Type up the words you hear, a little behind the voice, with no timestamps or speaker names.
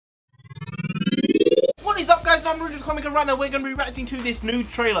What is up, guys? I'm NarendraTheComic, and right now we're going to be reacting to this new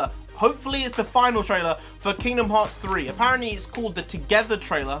trailer. Hopefully it's the final trailer for Kingdom Hearts 3. Apparently it's called the Together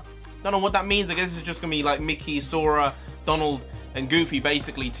trailer. Don't know what that means. I guess it's just going to be like Mickey, Sora, Donald, and Goofy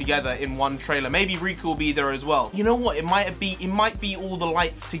basically together in one trailer. Maybe Riku will be there as well. You know what? It might be all the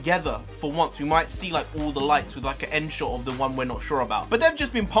lights together for once. We might see like all the lights with like an end shot of the one we're not sure about. But they've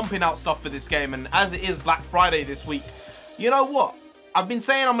just been pumping out stuff for this game, and as it is Black Friday this week, you know what? I've been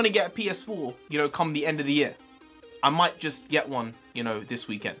saying I'm gonna get a PS4, you know, come the end of the year. I might just get one, you know, this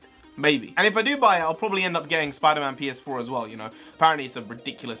weekend. Maybe. And if I do buy it, I'll probably end up getting Spider-Man PS4 as well, you know. Apparently it's a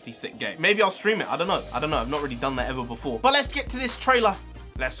ridiculously sick game. Maybe I'll stream it. I don't know. I've not really done that ever before. But let's get to this trailer.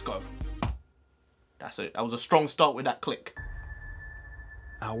 Let's go. That's it. That was a strong start with that click.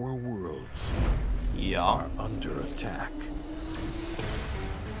 Our worlds are under attack.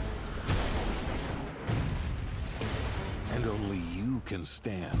 And only you can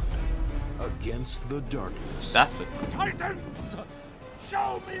stand against the darkness. That's it. Titans!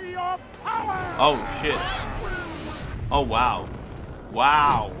 Show me your power! Oh shit. Oh wow.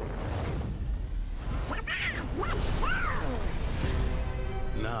 Wow.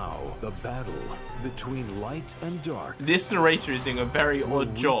 Now the battle between light and dark. This narrator is doing a very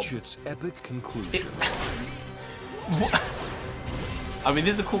odd job. Its epic conclusion. I mean,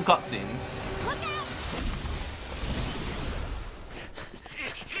 these are cool cutscenes.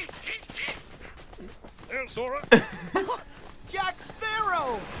 There, Sora. Jack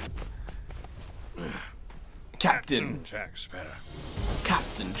Sparrow! Captain Jack Sparrow.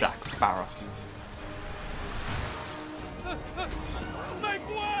 Captain Jack Sparrow. Make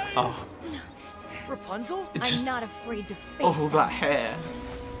way! Oh. Rapunzel? Just, I'm not afraid to face oh, that hair.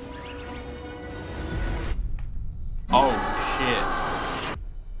 Oh, shit.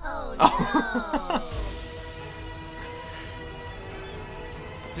 Oh, no.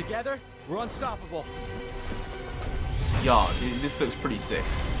 Together, we're unstoppable. Yo, dude, this looks pretty sick.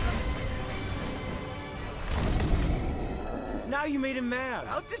 Now you made him mad.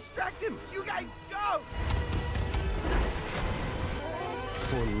 I'll distract him. You guys go!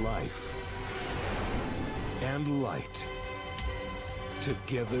 For life and light,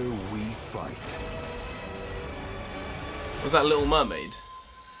 together we fight. Was that Little Mermaid?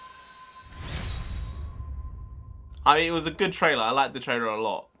 I mean, it was a good trailer. I liked the trailer a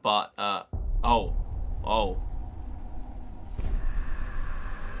lot, but oh.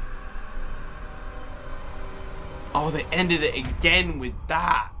 Oh, they ended it again with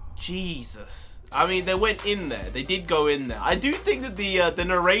that. Jesus. I mean, they went in there. They did go in there. I do think that the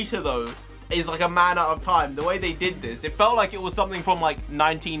narrator, though, is like a man out of time. The way they did this, it felt like it was something from like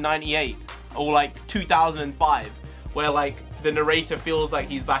 1998 or like 2005, where like the narrator feels like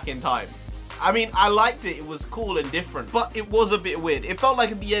he's back in time. I mean, I liked it. It was cool and different, but it was a bit weird. It felt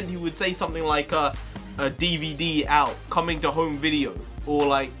like at the end he would say something like a DVD out, coming to home video, or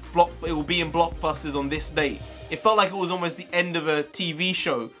like it will be in blockbusters on this date. It felt like it was almost the end of a TV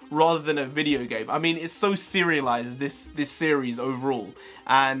show rather than a video game. I mean, it's so serialized, this series overall.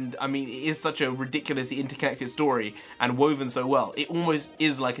 And I mean, it is such a ridiculously interconnected story and woven so well. It almost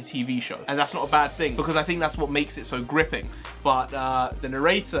is like a TV show. And that's not a bad thing, because I think that's what makes it so gripping. But the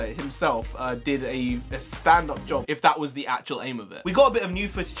narrator himself did a stand-up job, if that was the actual aim of it. We got a bit of new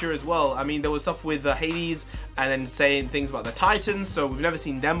footage here as well. I mean, there was stuff with Hades and then saying things about the Titans. So we've never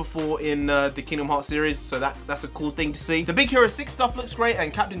seen them before in the Kingdom Hearts series. So that's a cool thing to see. The Big Hero 6 stuff looks great,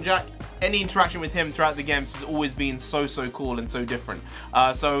 and Captain Jack, any interaction with him throughout the games has always been so cool and so different.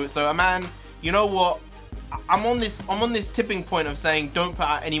 So man, you know what? I'm on this tipping point of saying don't put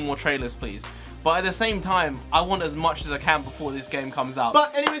out any more trailers, please. But at the same time, I want as much as I can before this game comes out.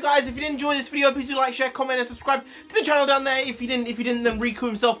 But anyway, guys, if you did enjoy this video, please do like, share, comment, and subscribe to the channel down there. If you didn't, then Riku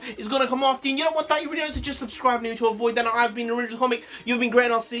himself is gonna come after you. And you don't want that, you really need to just subscribe now to avoid that. I've been NarendraTheComic. You've been great,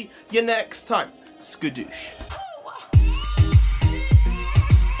 and I'll see you next time. Skadoosh.